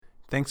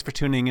Thanks for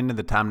tuning into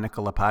the Tom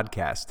Nicola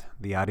podcast,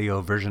 the audio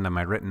version of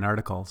my written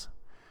articles.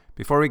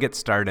 Before we get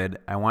started,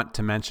 I want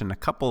to mention a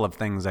couple of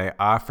things I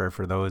offer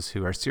for those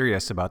who are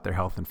serious about their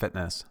health and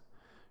fitness.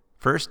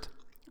 First,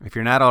 if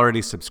you're not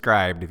already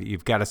subscribed,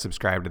 you've got to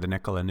subscribe to the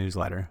Nicola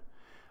newsletter.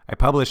 I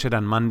publish it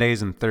on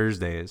Mondays and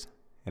Thursdays.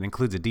 It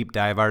includes a deep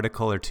dive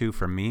article or two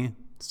from me,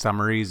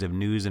 summaries of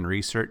news and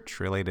research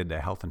related to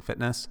health and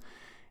fitness,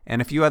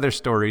 and a few other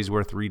stories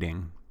worth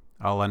reading,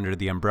 all under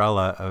the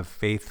umbrella of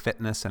faith,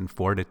 fitness, and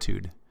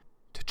fortitude.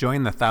 To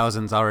join the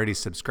thousands already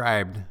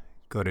subscribed,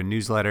 go to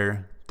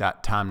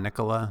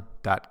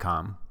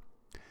newsletter.tomnicola.com.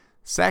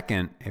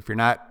 Second, if you're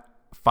not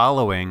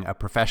following a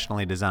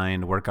professionally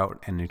designed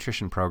workout and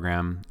nutrition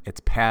program,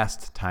 it's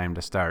past time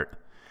to start.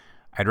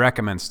 I'd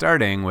recommend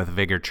starting with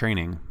Vigor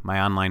Training,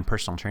 my online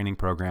personal training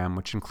program,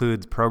 which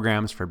includes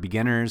programs for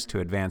beginners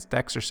to advanced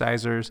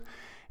exercisers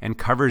and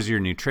covers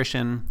your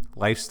nutrition,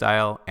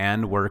 lifestyle,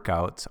 and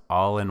workouts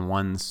all in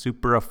one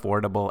super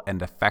affordable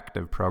and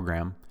effective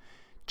program.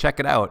 Check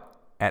it out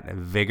at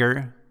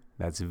Vigor,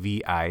 that's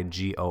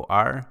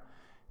VIGOR,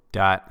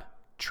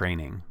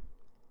 .training.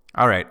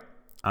 All right,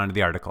 on to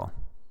the article.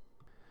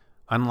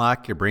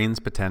 Unlock your brain's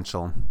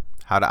potential,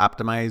 how to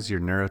optimize your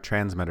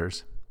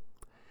neurotransmitters.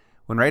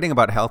 When writing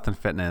about health and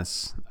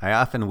fitness, I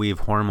often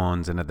weave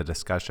hormones into the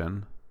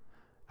discussion.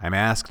 I'm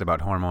asked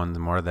about hormones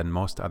more than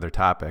most other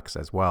topics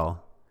as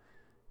well.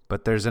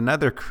 But there's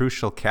another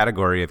crucial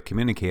category of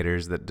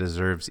communicators that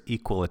deserves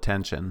equal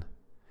attention: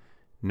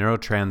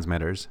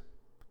 neurotransmitters.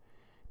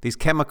 These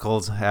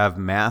chemicals have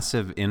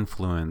massive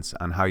influence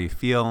on how you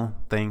feel,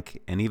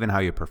 think, and even how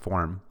you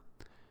perform.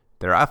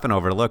 They're often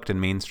overlooked in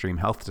mainstream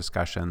health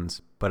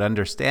discussions, but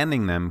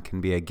understanding them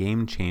can be a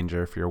game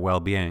changer for your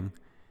well-being.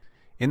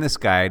 In this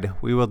guide,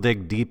 we will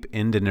dig deep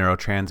into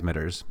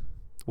neurotransmitters,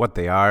 what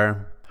they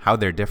are, how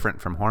they're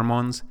different from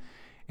hormones,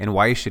 and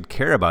why you should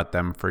care about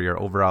them for your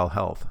overall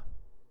health.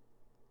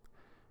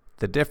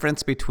 The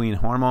difference between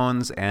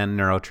hormones and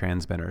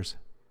neurotransmitters.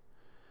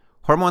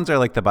 Hormones are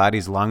like the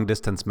body's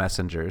long-distance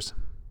messengers.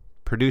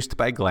 Produced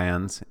by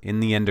glands in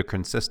the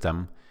endocrine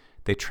system,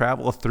 they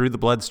travel through the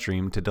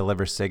bloodstream to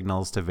deliver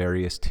signals to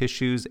various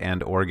tissues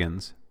and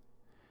organs.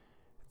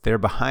 They're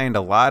behind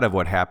a lot of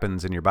what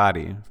happens in your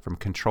body, from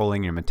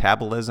controlling your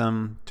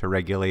metabolism to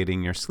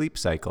regulating your sleep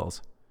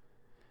cycles.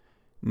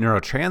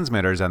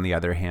 Neurotransmitters, on the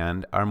other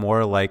hand, are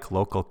more like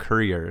local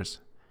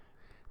couriers.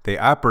 They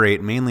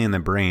operate mainly in the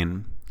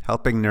brain,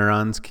 helping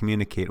neurons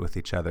communicate with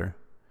each other.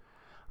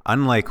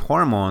 Unlike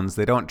hormones,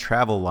 they don't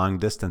travel long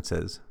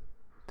distances.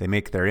 They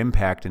make their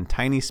impact in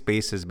tiny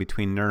spaces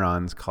between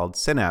neurons called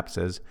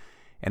synapses,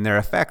 and their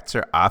effects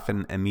are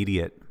often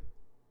immediate.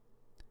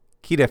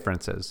 Key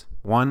differences.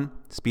 1.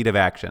 Speed of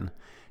action.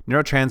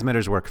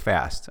 Neurotransmitters work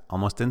fast,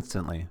 almost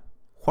instantly.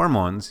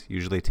 Hormones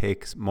usually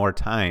take more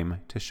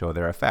time to show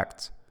their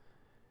effects.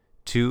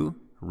 2.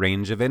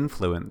 Range of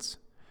influence.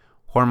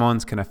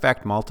 Hormones can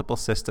affect multiple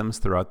systems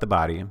throughout the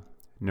body.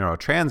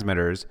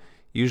 Neurotransmitters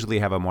usually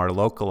have a more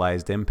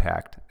localized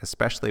impact,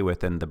 especially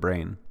within the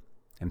brain.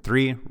 And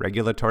 3.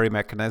 Regulatory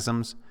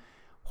mechanisms.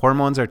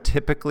 Hormones are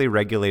typically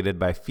regulated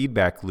by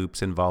feedback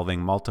loops involving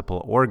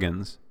multiple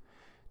organs.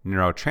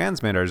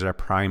 Neurotransmitters are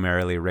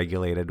primarily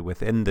regulated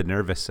within the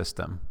nervous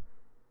system.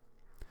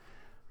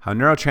 How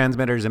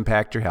neurotransmitters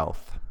impact your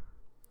health.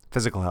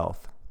 Physical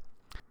health.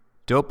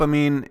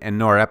 Dopamine and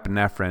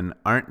norepinephrine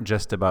aren't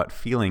just about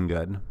feeling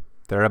good.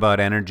 They're about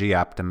energy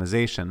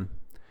optimization.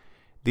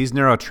 These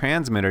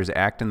neurotransmitters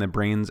act in the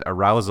brain's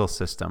arousal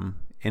system,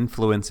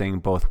 influencing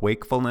both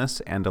wakefulness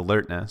and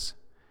alertness.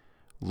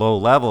 Low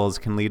levels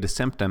can lead to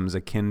symptoms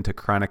akin to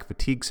chronic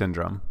fatigue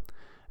syndrome,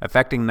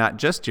 affecting not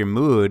just your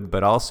mood,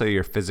 but also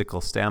your physical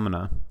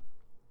stamina.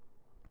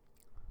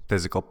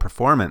 Physical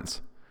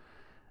performance.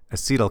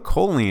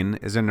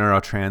 Acetylcholine is a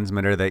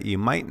neurotransmitter that you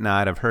might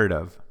not have heard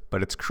of,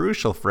 but it's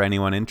crucial for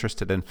anyone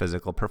interested in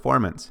physical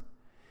performance.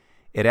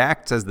 It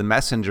acts as the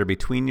messenger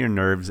between your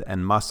nerves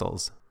and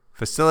muscles,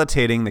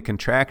 facilitating the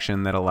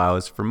contraction that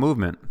allows for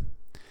movement.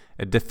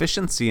 A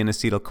deficiency in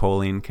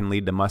acetylcholine can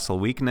lead to muscle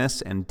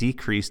weakness and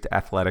decreased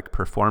athletic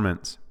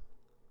performance.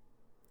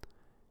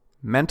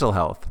 Mental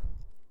health.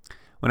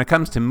 When it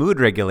comes to mood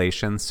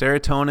regulation,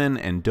 serotonin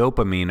and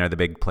dopamine are the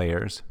big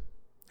players.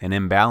 An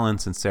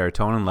imbalance in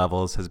serotonin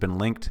levels has been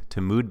linked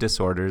to mood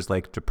disorders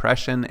like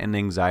depression and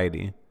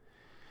anxiety.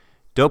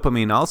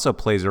 Dopamine also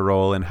plays a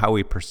role in how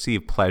we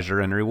perceive pleasure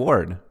and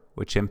reward,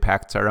 which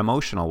impacts our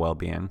emotional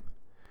well-being.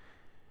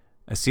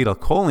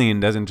 Acetylcholine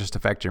doesn't just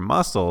affect your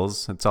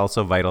muscles, it's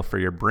also vital for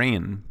your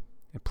brain.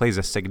 It plays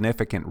a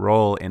significant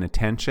role in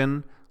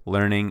attention,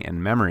 learning,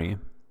 and memory.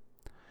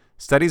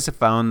 Studies have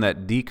found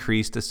that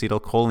decreased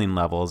acetylcholine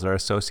levels are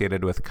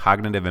associated with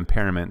cognitive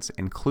impairments,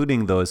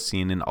 including those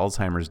seen in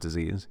Alzheimer's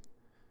disease.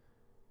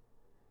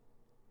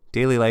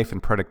 Daily life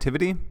and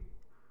productivity?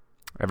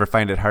 Ever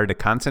find it hard to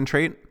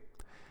concentrate?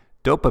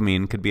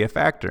 Dopamine could be a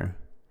factor.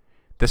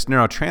 This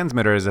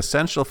neurotransmitter is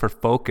essential for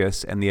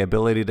focus and the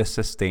ability to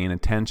sustain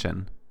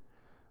attention.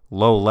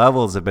 Low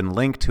levels have been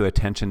linked to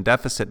attention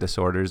deficit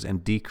disorders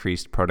and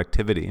decreased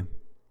productivity.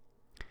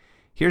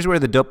 Here's where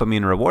the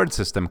dopamine reward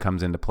system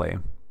comes into play.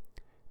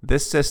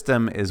 This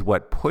system is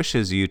what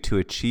pushes you to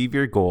achieve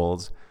your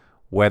goals,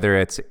 whether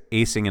it's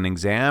acing an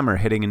exam or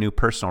hitting a new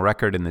personal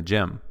record in the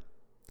gym.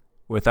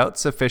 Without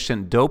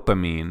sufficient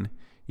dopamine,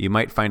 you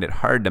might find it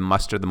hard to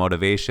muster the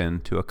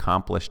motivation to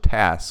accomplish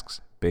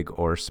tasks, big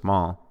or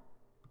small.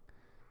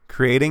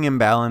 Creating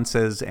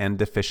imbalances and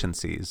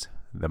deficiencies,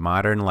 the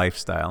modern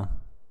lifestyle.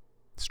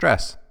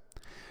 Stress.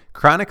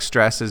 Chronic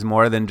stress is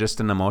more than just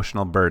an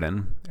emotional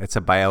burden. It's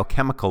a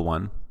biochemical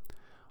one.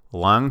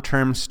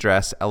 Long-term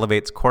stress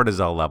elevates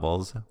cortisol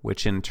levels,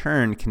 which in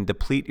turn can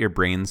deplete your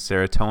brain's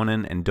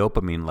serotonin and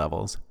dopamine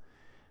levels.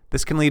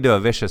 This can lead to a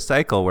vicious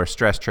cycle where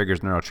stress triggers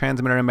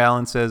neurotransmitter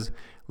imbalances,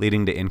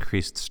 leading to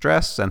increased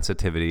stress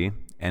sensitivity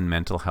and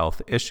mental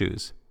health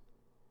issues.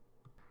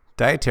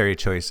 Dietary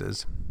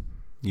choices.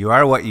 You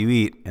are what you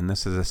eat, and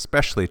this is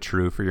especially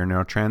true for your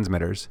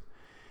neurotransmitters.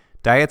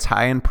 Diets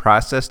high in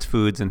processed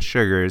foods and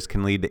sugars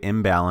can lead to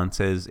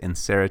imbalances in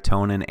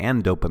serotonin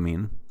and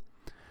dopamine.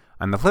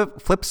 On the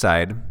flip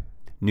side,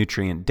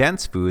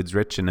 nutrient-dense foods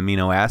rich in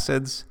amino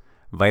acids,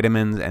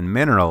 vitamins, and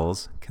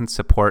minerals can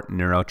support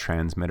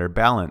neurotransmitter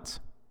balance.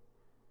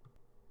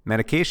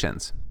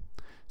 Medications.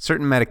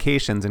 Certain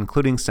medications,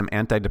 including some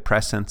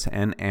antidepressants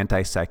and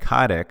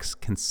antipsychotics,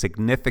 can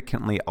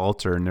significantly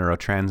alter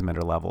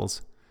neurotransmitter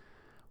levels.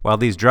 While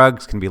these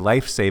drugs can be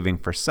life-saving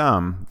for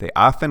some, they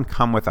often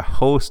come with a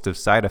host of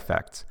side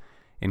effects,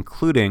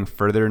 including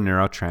further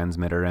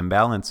neurotransmitter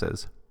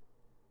imbalances.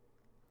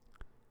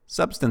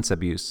 Substance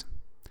abuse.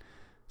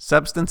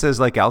 Substances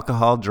like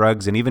alcohol,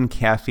 drugs, and even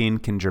caffeine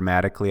can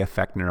dramatically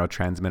affect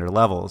neurotransmitter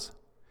levels.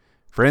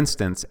 For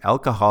instance,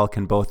 alcohol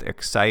can both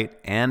excite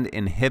and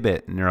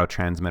inhibit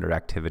neurotransmitter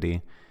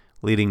activity,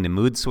 leading to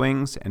mood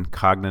swings and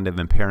cognitive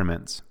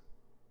impairments.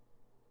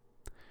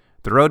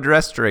 The road to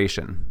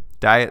restoration.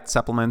 Diet,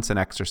 supplements, and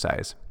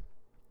exercise.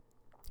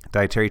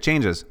 Dietary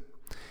changes.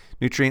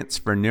 Nutrients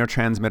for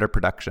neurotransmitter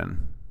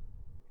production.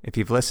 If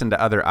you've listened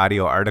to other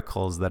audio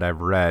articles that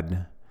I've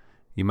read,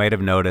 you might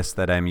have noticed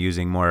that I'm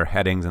using more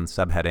headings and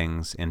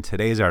subheadings in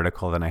today's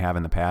article than I have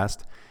in the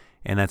past,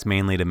 and that's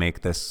mainly to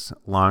make this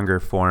longer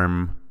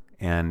form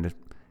and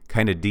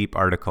kind of deep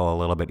article a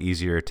little bit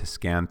easier to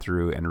scan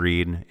through and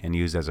read and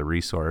use as a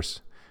resource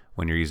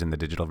when you're using the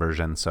digital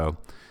version. So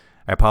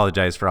I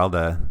apologize for all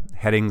the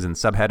headings and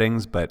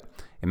subheadings, but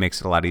it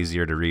makes it a lot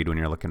easier to read when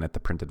you're looking at the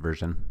printed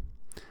version.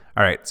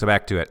 All right, so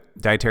back to it.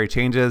 Dietary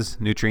changes,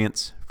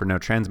 nutrients for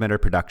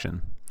neurotransmitter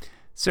production.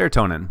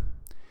 Serotonin.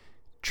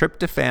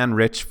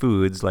 Tryptophan-rich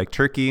foods like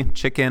turkey,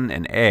 chicken,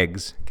 and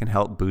eggs can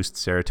help boost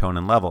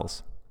serotonin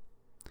levels.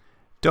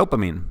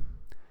 Dopamine.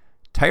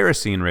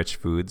 Tyrosine-rich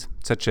foods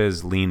such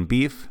as lean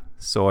beef,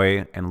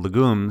 soy, and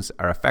legumes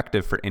are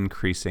effective for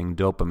increasing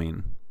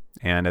dopamine.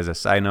 And as a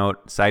side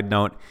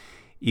note,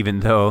 even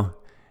though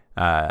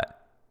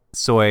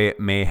soy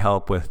may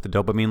help with the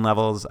dopamine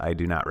levels, I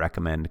do not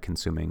recommend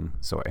consuming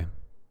soy.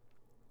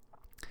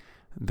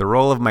 The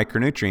role of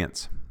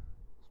micronutrients.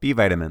 B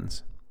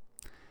vitamins.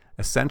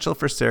 Essential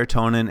for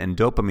serotonin and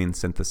dopamine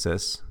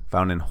synthesis,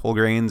 found in whole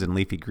grains and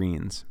leafy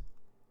greens.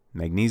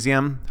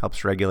 Magnesium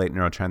helps regulate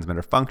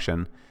neurotransmitter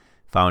function,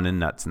 found in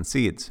nuts and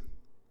seeds.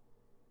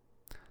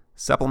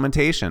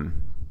 Supplementation.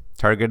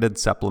 Targeted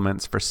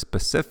supplements for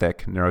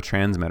specific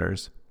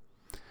neurotransmitters.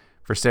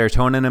 For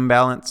serotonin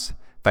imbalance,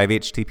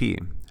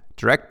 5-HTP,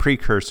 direct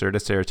precursor to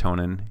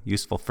serotonin,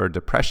 useful for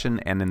depression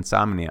and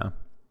insomnia.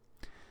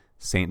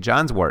 St.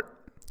 John's wort,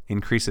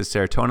 increases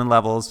serotonin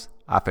levels,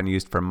 often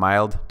used for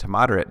mild to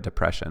moderate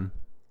depression.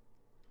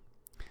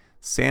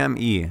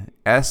 SAMe,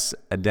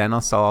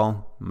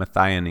 S-adenosol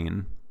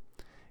methionine,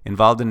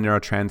 involved in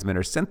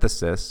neurotransmitter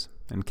synthesis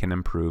and can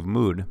improve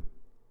mood.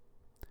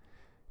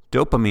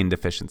 Dopamine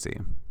deficiency.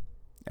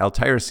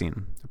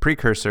 L-tyrosine, a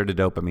precursor to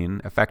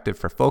dopamine, effective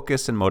for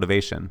focus and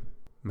motivation.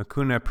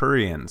 Mucuna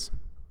pruriens,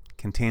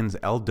 contains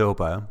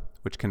L-dopa,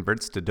 which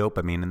converts to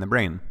dopamine in the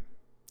brain.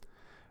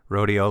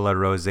 Rhodiola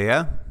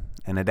rosea,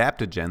 an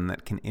adaptogen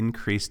that can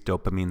increase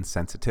dopamine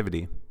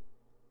sensitivity.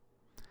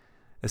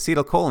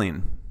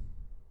 Acetylcholine,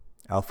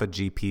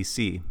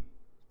 alpha-GPC,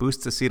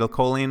 boosts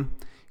acetylcholine,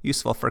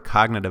 useful for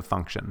cognitive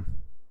function.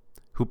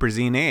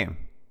 Huperzine A,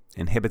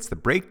 inhibits the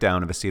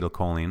breakdown of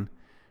acetylcholine,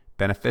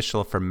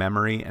 beneficial for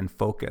memory and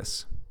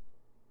focus.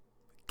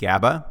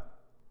 GABA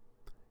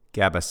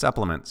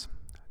supplements.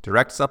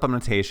 Direct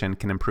supplementation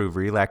can improve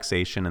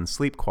relaxation and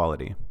sleep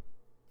quality.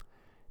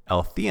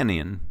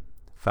 L-theanine,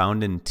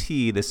 found in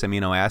tea, this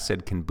amino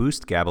acid can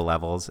boost GABA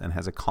levels and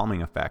has a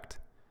calming effect.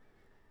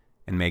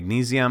 And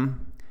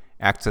magnesium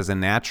acts as a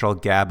natural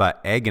GABA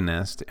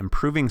agonist,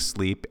 improving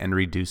sleep and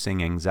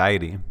reducing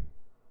anxiety.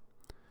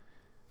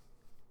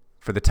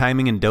 For the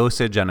timing and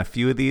dosage on a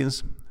few of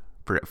these,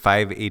 for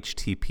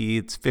 5-HTP,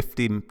 it's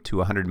 50 to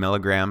 100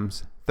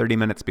 milligrams, 30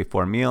 minutes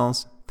before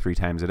meals, 3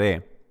 times a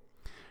day.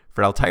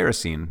 For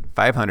L-tyrosine,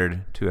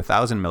 500 to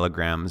 1,000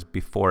 milligrams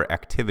before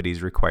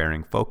activities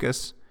requiring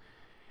focus.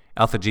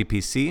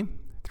 Alpha-GPC,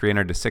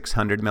 300 to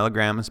 600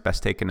 milligrams,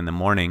 best taken in the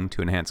morning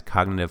to enhance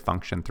cognitive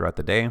function throughout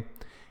the day.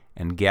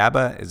 and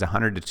GABA is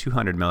 100 to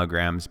 200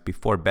 milligrams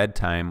before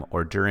bedtime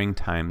or during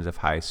times of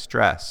high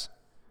stress.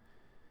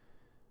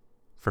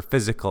 For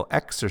physical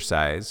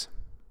exercise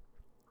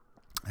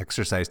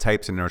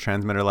types and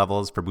neurotransmitter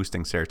levels for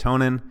boosting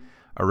serotonin,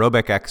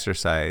 aerobic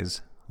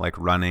exercise like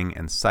running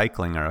and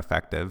cycling are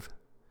effective.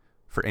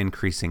 For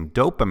increasing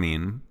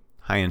dopamine,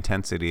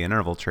 high-intensity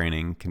interval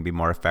training can be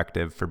more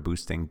effective for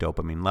boosting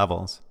dopamine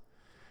levels.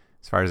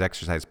 As far as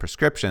exercise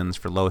prescriptions,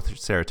 for low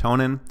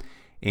serotonin,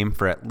 aim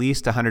for at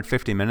least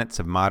 150 minutes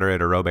of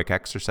moderate aerobic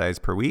exercise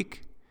per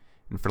week.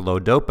 And for low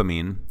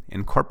dopamine,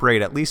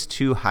 incorporate at least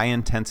 2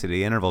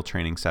 high-intensity interval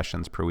training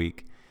sessions per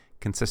week,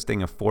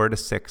 consisting of 4 to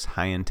 6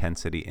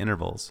 high-intensity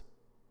intervals.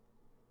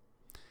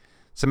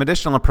 Some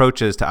additional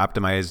approaches to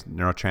optimize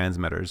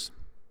neurotransmitters: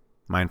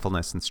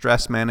 mindfulness and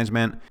stress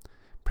management.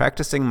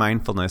 Practicing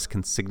mindfulness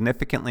can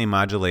significantly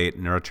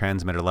modulate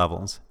neurotransmitter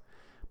levels.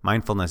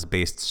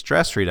 Mindfulness-based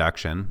stress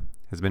reduction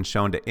has been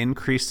shown to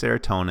increase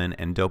serotonin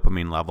and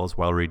dopamine levels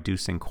while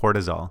reducing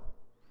cortisol.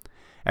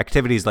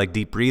 Activities like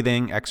deep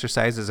breathing,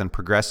 exercises, and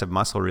progressive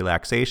muscle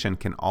relaxation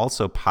can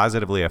also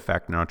positively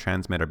affect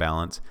neurotransmitter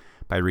balance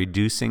by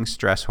reducing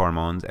stress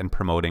hormones and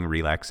promoting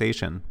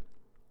relaxation.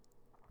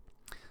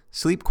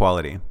 Sleep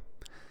quality.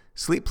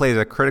 Sleep plays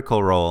a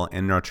critical role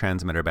in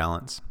neurotransmitter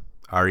balance.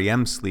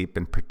 REM sleep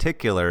in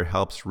particular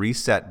helps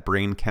reset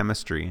brain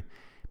chemistry,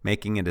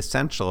 making it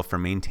essential for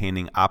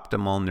maintaining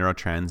optimal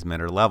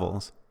neurotransmitter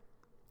levels.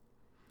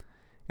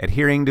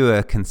 Adhering to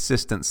a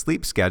consistent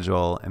sleep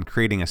schedule and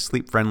creating a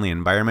sleep-friendly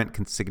environment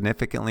can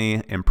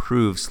significantly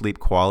improve sleep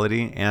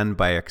quality and,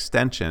 by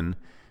extension,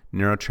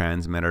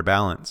 neurotransmitter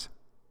balance.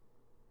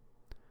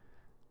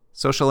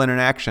 Social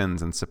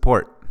interactions and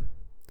support.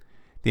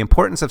 The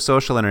importance of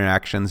social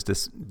interactions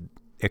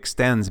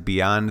extends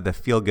beyond the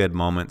feel-good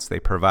moments they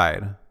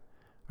provide.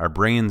 Our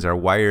brains are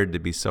wired to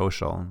be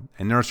social,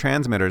 and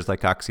neurotransmitters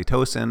like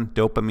oxytocin,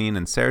 dopamine,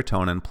 and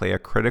serotonin play a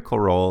critical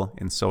role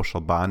in social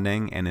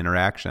bonding and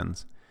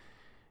interactions.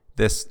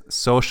 This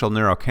social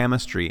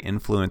neurochemistry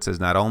influences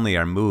not only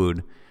our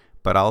mood,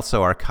 but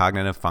also our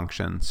cognitive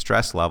function,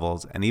 stress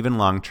levels, and even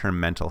long-term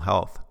mental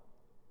health.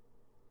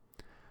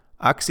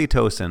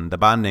 Oxytocin, the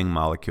bonding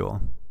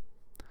molecule.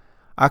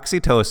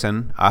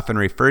 Oxytocin, often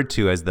referred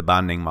to as the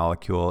bonding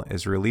molecule,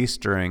 is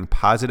released during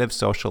positive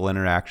social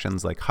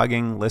interactions like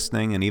hugging,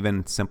 listening, and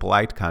even simple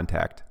eye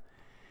contact.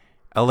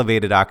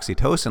 Elevated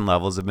oxytocin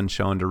levels have been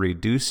shown to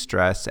reduce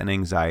stress and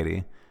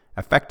anxiety,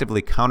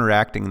 effectively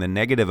counteracting the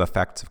negative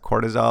effects of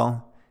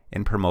cortisol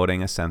and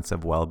promoting a sense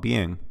of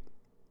well-being.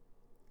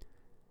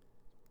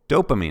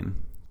 Dopamine,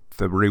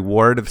 the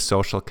reward of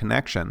social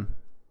connection.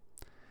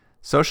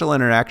 Social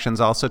interactions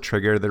also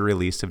trigger the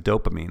release of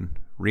dopamine,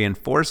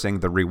 reinforcing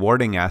the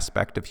rewarding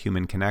aspect of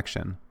human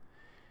connection.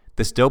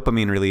 This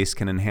dopamine release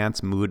can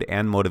enhance mood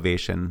and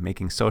motivation,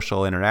 making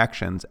social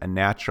interactions a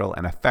natural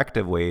and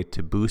effective way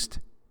to boost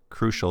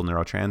crucial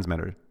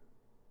neurotransmitters.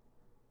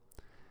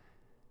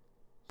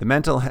 The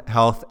mental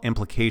health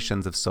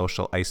implications of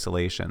social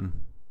isolation.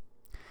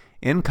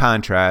 In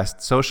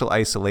contrast, social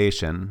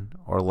isolation,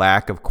 or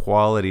lack of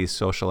quality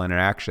social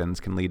interactions,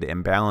 can lead to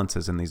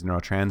imbalances in these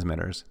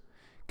neurotransmitters,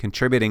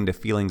 contributing to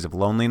feelings of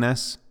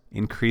loneliness,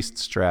 increased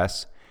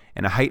stress,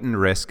 and a heightened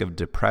risk of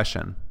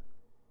depression.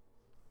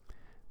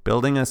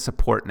 Building a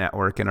support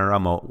network in a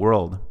remote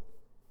world.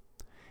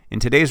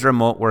 In today's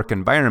remote work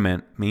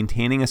environment,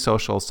 maintaining a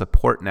social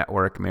support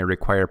network may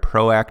require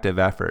proactive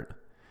effort.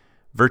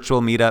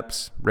 Virtual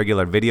meetups,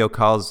 regular video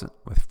calls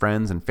with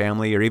friends and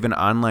family, or even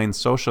online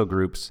social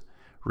groups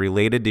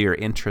related to your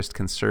interest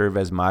can serve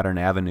as modern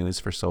avenues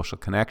for social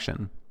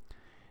connection.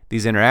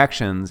 These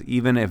interactions,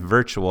 even if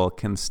virtual,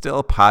 can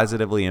still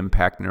positively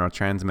impact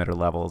neurotransmitter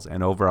levels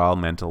and overall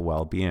mental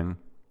well-being.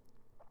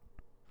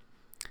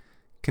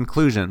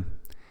 Conclusion: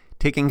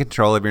 taking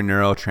control of your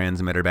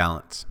neurotransmitter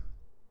balance.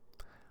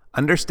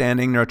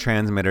 Understanding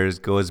neurotransmitters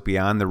goes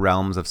beyond the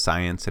realms of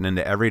science and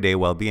into everyday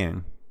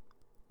well-being.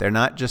 They're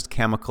not just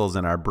chemicals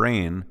in our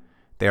brain,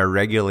 they are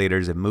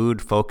regulators of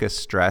mood, focus,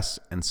 stress,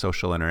 and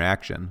social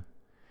interaction.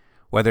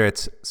 Whether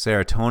it's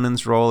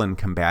serotonin's role in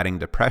combating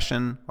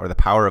depression or the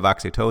power of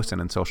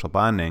oxytocin in social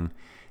bonding,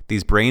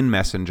 these brain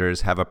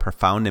messengers have a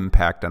profound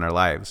impact on our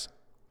lives.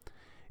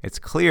 It's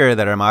clear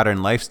that our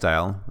modern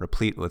lifestyle,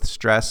 replete with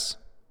stress,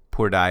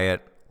 poor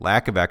diet,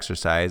 lack of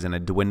exercise, and a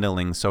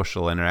dwindling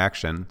social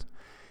interaction,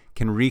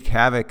 can wreak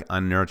havoc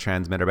on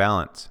neurotransmitter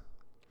balance.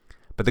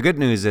 But the good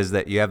news is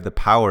that you have the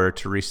power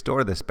to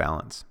restore this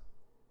balance.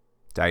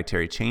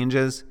 Dietary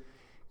changes,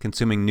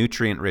 consuming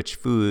nutrient-rich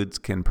foods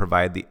can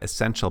provide the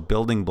essential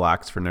building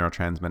blocks for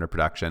neurotransmitter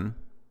production.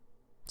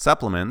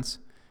 Supplements.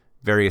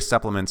 Various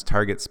supplements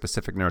target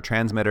specific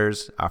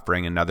neurotransmitters,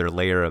 offering another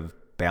layer of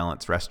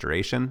balance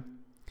restoration.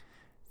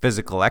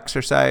 Physical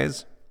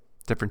exercise.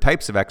 Different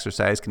types of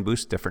exercise can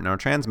boost different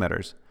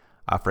neurotransmitters,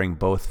 offering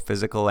both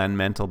physical and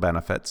mental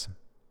benefits.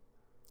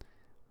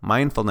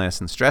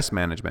 Mindfulness and stress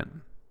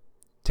management.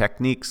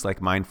 Techniques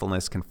like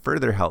mindfulness can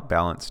further help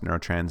balance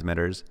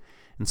neurotransmitters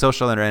and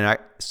social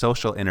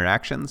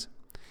interactions.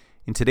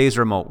 In today's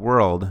remote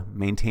world,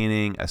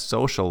 maintaining a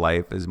social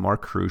life is more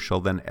crucial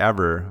than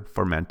ever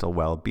for mental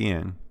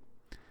well-being.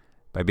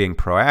 By being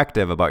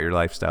proactive about your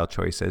lifestyle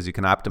choices, you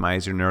can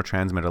optimize your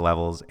neurotransmitter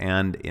levels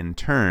and, in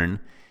turn,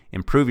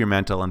 improve your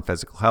mental and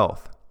physical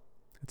health.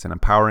 It's an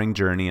empowering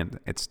journey, and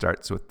it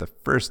starts with the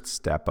first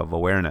step of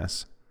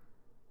awareness.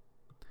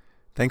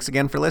 Thanks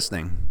again for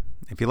listening.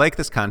 If you like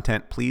this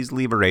content, please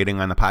leave a rating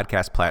on the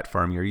podcast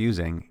platform you're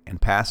using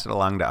and pass it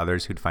along to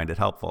others who'd find it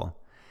helpful.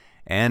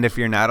 And if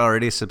you're not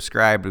already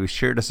subscribed, be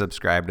sure to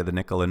subscribe to the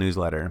Nicola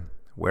newsletter,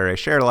 where I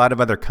share a lot of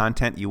other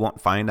content you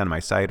won't find on my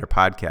site or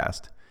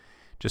podcast.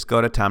 Just go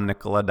to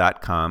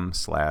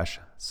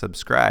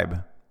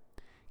tomnicola.com/subscribe.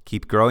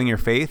 Keep growing your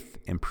faith,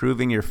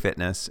 improving your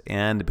fitness,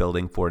 and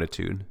building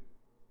fortitude.